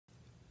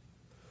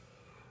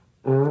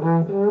Hi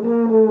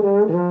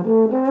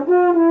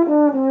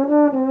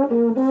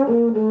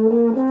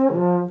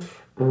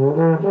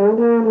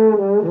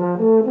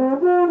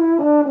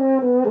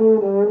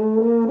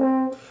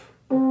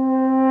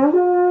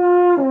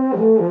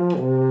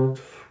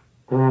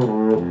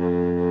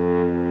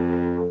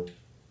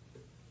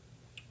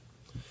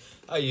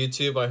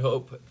YouTube, I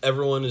hope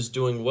everyone is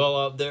doing well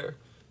out there.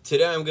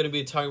 Today I'm going to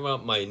be talking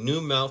about my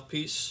new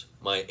mouthpiece,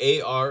 my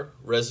AR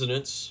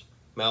Resonance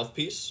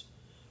mouthpiece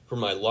for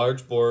my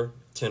large bore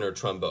tenor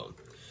trombone.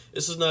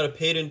 This is not a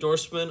paid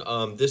endorsement,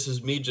 this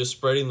is me just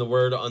spreading the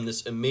word on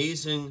this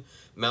amazing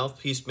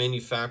mouthpiece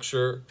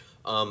manufacturer.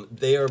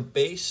 They are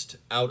based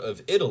out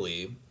of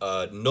Italy,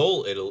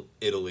 Knoll,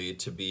 Italy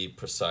to be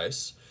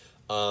precise.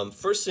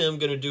 First thing I'm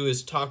going to do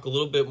is talk a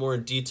little bit more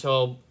in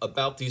detail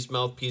about these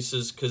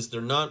mouthpieces because they're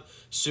not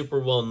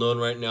super well known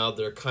right now.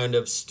 They're kind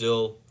of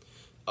still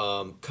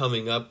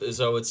coming up,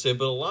 as I would say,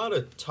 but a lot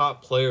of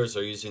top players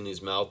are using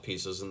these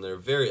mouthpieces and they're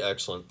very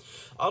excellent.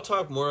 I'll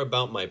talk more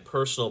about my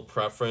personal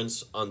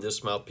preference on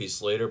this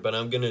mouthpiece later, but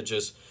I'm going to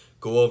just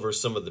go over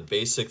some of the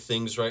basic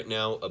things right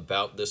now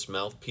about this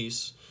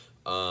mouthpiece.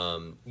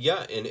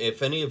 Yeah, and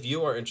if any of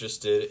you are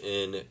interested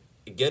in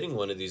getting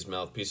one of these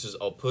mouthpieces,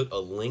 I'll put a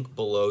link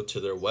below to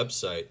their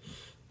website,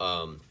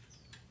 and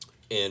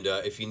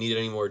if you need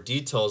any more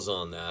details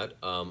on that,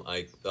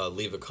 I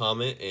leave a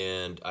comment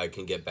and I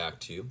can get back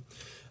to you.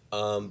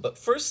 But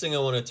first thing I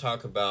want to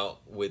talk about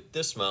with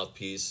this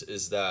mouthpiece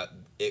is that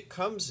it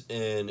comes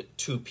in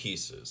two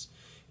pieces,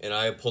 and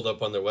I pulled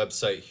up on their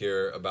website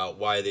here about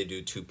why they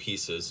do two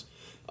pieces.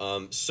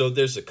 So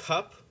there's a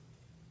cup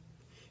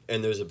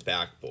and there's a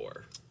back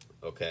bore,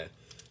 okay?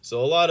 So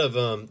a lot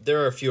of,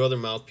 there are a few other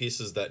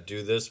mouthpieces that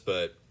do this,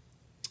 but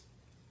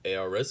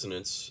AR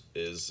Resonance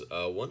is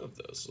one of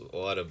those. A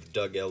lot of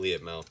Doug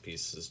Elliott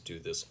mouthpieces do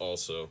this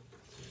also.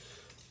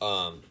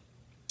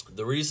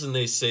 The reason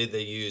they say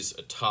they use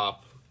a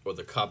top or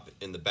the cup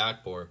in the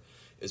back bore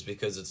is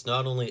because it's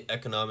not only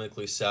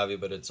economically savvy,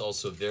 but it's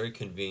also very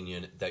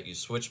convenient that you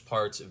switch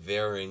parts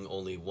varying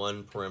only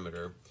one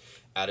parameter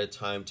at a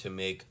time to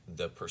make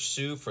the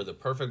pursue for the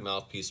perfect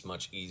mouthpiece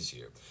much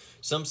easier.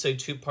 Some say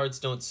two parts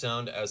don't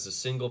sound as a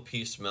single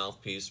piece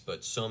mouthpiece,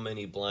 but so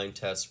many blind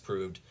tests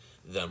proved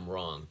them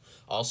wrong.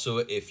 Also,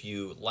 if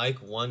you like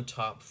one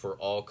top for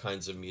all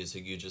kinds of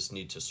music, you just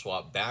need to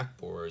swap back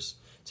bores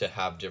to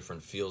have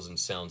different feels and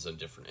sounds on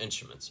different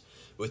instruments.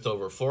 With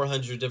over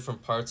 400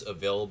 different parts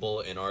available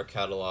in our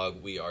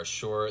catalog, we are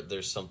sure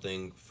there's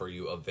something for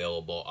you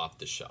available off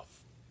the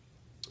shelf.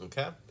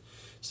 Okay?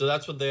 So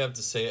that's what they have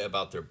to say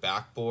about their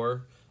back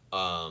bore.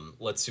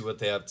 Let's see what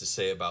they have to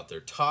say about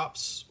their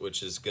tops,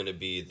 which is going to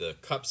be the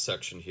cup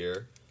section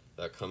here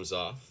that comes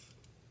off.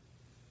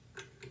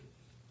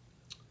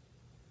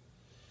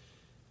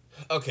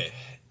 Okay,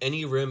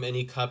 any rim,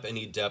 any cup,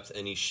 any depth,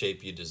 any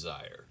shape you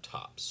desire.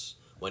 Tops.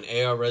 When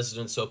AR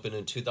Resonance opened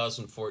in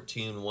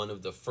 2014, one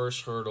of the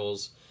first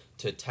hurdles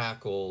to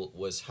tackle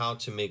was how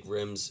to make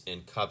rims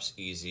and cups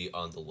easy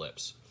on the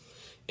lips.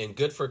 And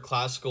good for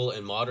classical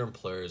and modern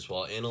players,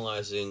 while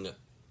analyzing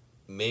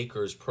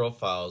makers'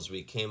 profiles,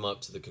 we came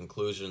up to the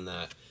conclusion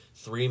that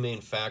three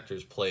main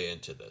factors play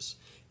into this.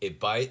 A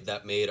bite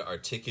that made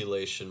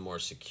articulation more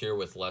secure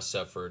with less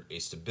effort, a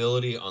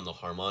stability on the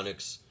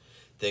harmonics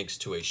thanks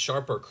to a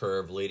sharper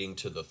curve leading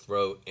to the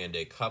throat, and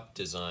a cup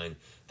design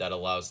that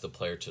allows the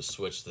player to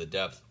switch the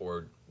depth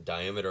or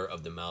diameter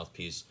of the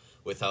mouthpiece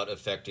without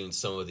affecting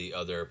some of the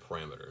other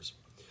parameters.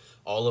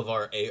 All of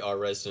our AR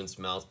Resonance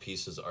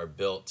mouthpieces are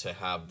built to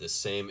have the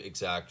same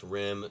exact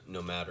rim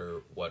no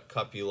matter what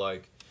cup you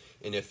like,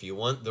 and if you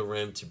want the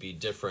rim to be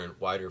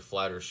different, wider,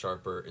 flatter,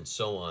 sharper, and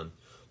so on,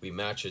 we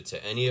match it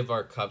to any of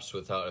our cups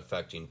without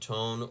affecting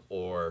tone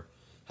or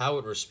how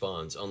it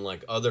responds.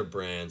 Unlike other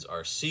brands,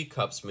 our C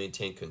cups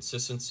maintain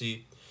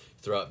consistency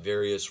throughout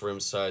various rim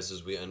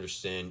sizes. We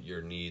understand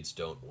your needs,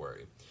 don't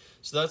worry.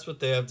 So that's what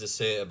they have to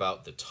say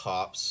about the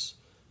tops.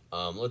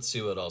 Let's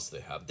see what else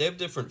they have. They have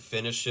different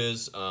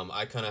finishes.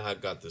 I kind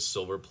of got the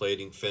silver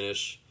plating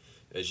finish,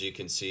 as you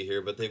can see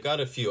here, but they've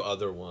got a few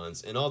other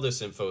ones, and all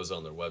this info is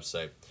on their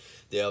website.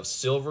 They have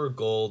silver,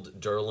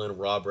 gold, Derlin,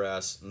 raw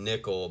brass,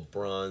 nickel,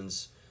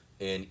 bronze,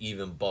 and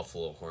even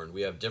buffalo horn.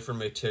 We have different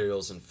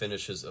materials and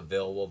finishes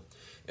available,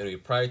 and we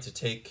pride to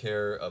take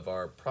care of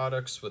our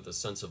products with a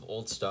sense of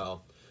old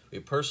style. We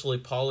personally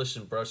polish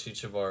and brush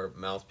each of our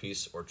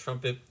mouthpiece or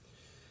trumpet.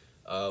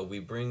 We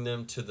bring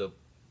them to the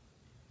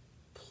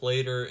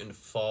plater and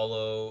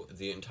follow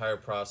the entire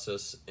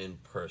process in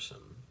person.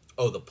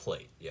 Oh, the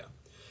plate, yeah.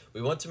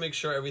 We want to make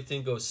sure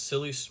everything goes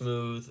silly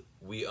smooth.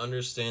 We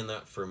understand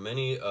that for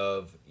many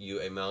of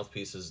you, a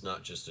mouthpiece is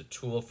not just a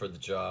tool for the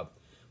job,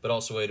 but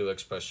also a way to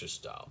express your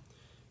style.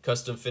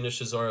 Custom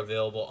finishes are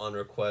available on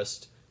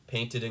request,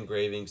 painted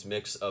engravings,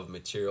 mix of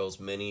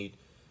materials. Many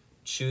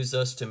choose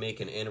us to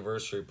make an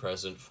anniversary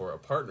present for a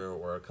partner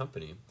or a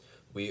company.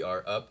 We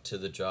are up to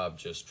the job,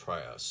 just try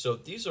us. So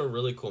these are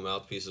really cool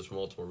mouthpieces for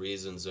multiple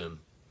reasons, and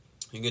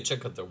you can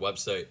check out their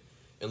website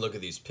and look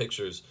at these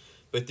pictures.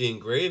 But the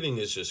engraving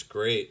is just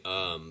great.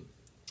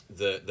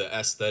 the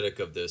aesthetic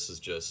of this is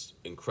just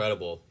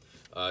incredible.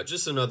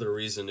 Just another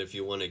reason if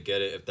you want to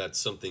get it, if that's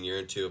something you're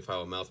into, of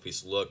how a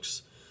mouthpiece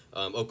looks.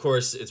 Of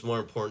course, it's more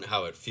important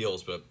how it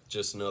feels, but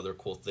just another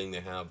cool thing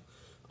they have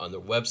on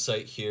their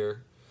website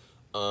here.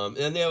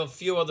 And they have a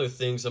few other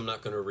things I'm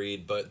not going to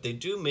read, but they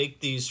do make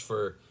these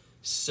for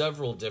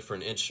several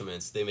different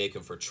instruments. They make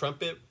them for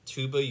trumpet,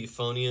 tuba,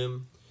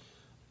 euphonium,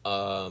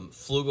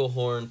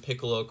 flugelhorn,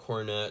 piccolo,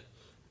 cornet.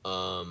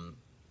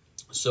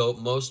 So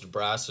most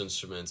brass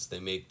instruments, they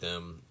make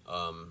them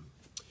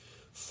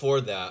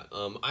for that.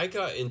 I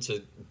got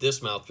into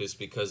this mouthpiece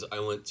because I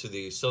went to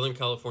the Southern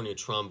California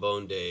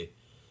Trombone Day.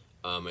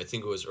 I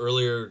think it was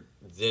earlier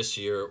this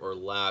year or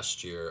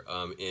last year,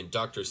 and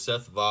Dr.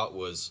 Seth Vaught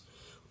was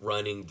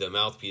running the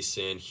mouthpiece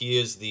in. He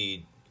is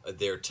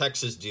their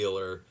Texas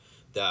dealer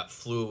that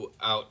flew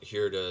out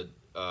here to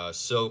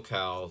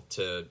SoCal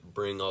to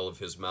bring all of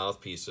his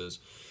mouthpieces,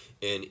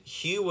 and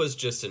he was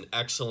just an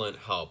excellent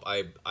help.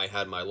 I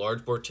had my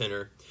large bore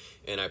tenor,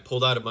 and I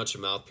pulled out a bunch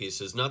of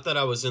mouthpieces. Not that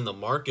I was in the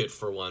market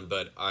for one,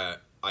 but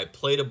I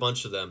played a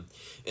bunch of them,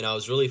 and I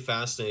was really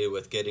fascinated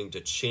with getting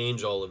to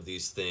change all of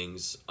these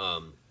things.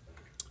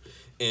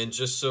 And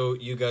just so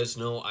you guys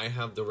know, I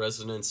have the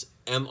Resonance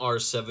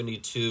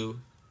MR72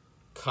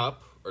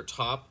 cup or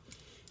top,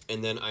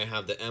 and then I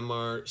have the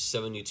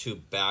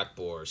MR72 back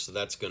bore, so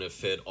that's going to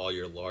fit all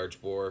your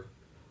large bore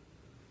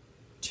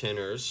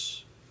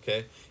tenors,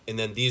 okay? And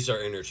then these are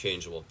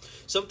interchangeable.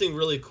 Something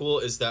really cool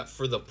is that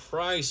for the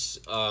price,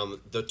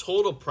 the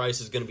total price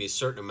is going to be a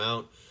certain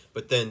amount,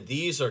 but then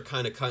these are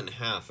kind of cut in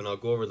half, and I'll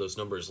go over those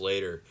numbers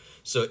later.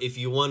 So if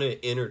you want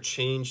to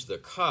interchange the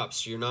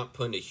cups, you're not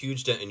putting a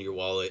huge dent in your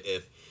wallet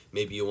if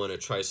maybe you want to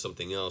try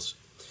something else.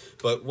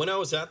 But when I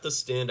was at the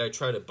stand, I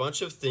tried a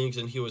bunch of things,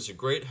 and he was a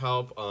great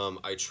help.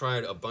 I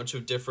tried a bunch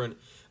of different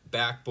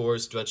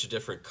backboards, a bunch of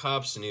different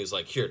cups, and he was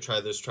like, here, try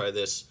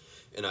this.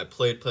 And I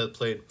played.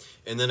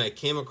 And then I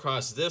came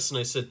across this, and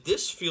I said,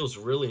 this feels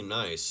really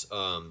nice.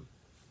 And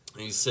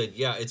he said,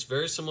 yeah, it's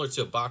very similar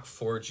to a Bach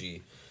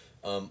 4G.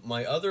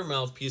 My other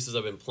mouthpieces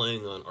I've been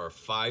playing on are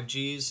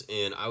 5Gs,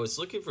 and I was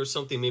looking for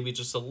something maybe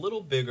just a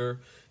little bigger,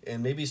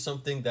 and maybe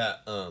something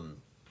that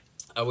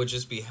I would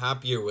just be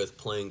happier with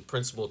playing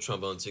principal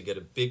trombone to get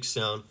a big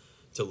sound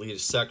to lead a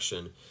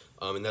section.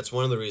 And that's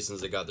one of the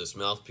reasons I got this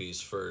mouthpiece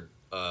for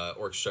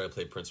orchestra I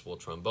play principal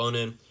trombone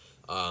in.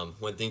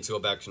 When things go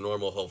back to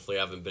normal, hopefully I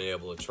haven't been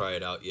able to try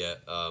it out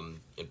yet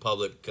in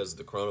public because of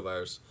the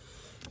coronavirus.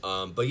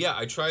 But yeah,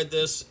 I tried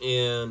this,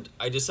 and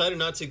I decided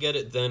not to get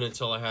it then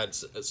until I had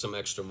some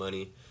extra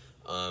money.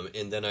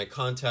 And then I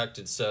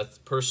contacted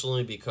Seth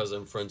personally because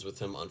I'm friends with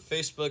him on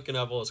Facebook and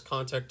have all his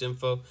contact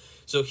info.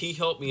 So he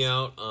helped me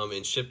out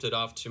and shipped it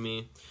off to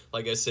me.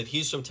 Like I said,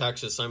 he's from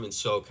Texas. I'm in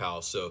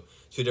SoCal, so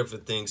two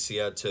different things. He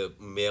had to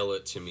mail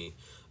it to me.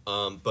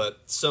 But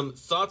some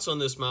thoughts on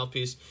this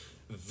mouthpiece.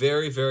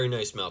 Very, very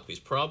nice mouthpiece.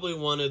 Probably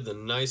one of the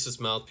nicest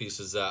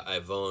mouthpieces that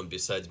I've owned,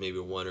 besides maybe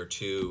one or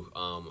two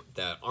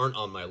that aren't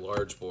on my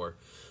large bore.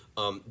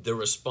 The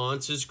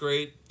response is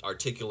great.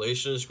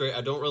 Articulation is great.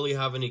 I don't really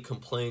have any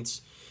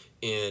complaints.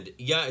 And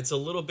yeah, it's a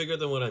little bigger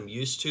than what I'm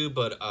used to,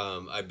 but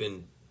I've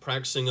been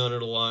practicing on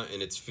it a lot,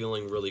 and it's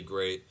feeling really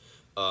great.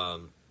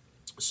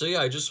 So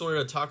yeah, I just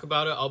wanted to talk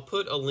about it. I'll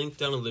put a link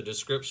down in the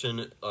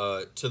description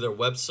to their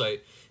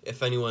website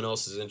if anyone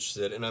else is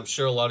interested. And I'm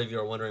sure a lot of you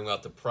are wondering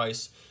about the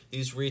price.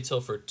 These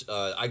retail for,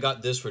 I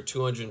got this for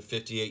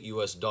 $258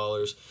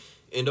 US.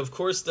 And of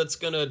course, that's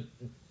going to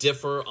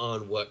differ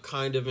on what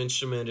kind of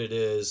instrument it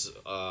is.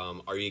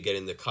 Are you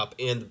getting the cup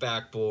and the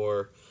back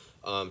bore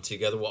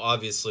together? Well,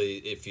 obviously,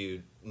 if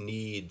you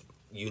need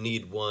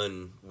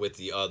one with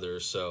the other.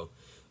 So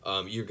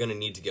you're going to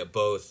need to get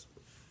both.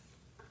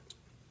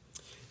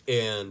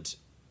 And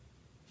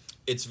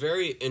it's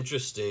very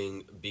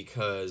interesting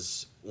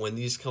because when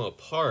these come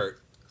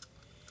apart,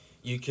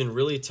 you can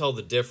really tell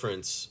the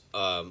difference.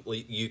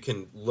 You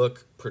can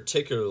look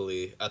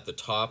particularly at the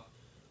top,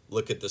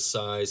 look at the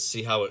size,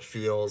 see how it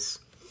feels,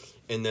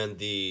 and then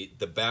the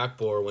back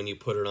bore, when you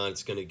put it on,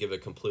 it's going to give a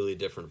completely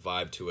different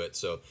vibe to it.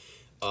 So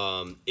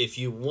if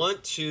you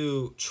want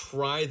to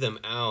try them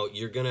out,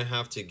 you're going to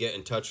have to get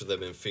in touch with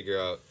them and figure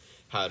out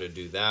how to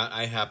do that.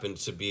 I happened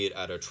to be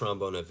at a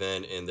trombone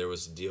event, and there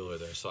was a dealer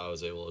there, so I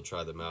was able to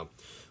try them out,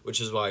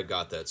 which is why I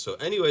got that. So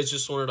anyways,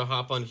 just wanted to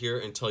hop on here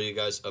and tell you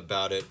guys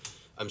about it.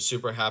 I'm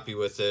super happy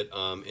with it.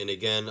 And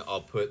again,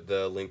 I'll put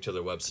the link to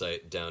their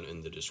website down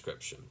in the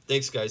description.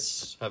 Thanks,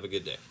 guys. Have a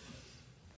good day.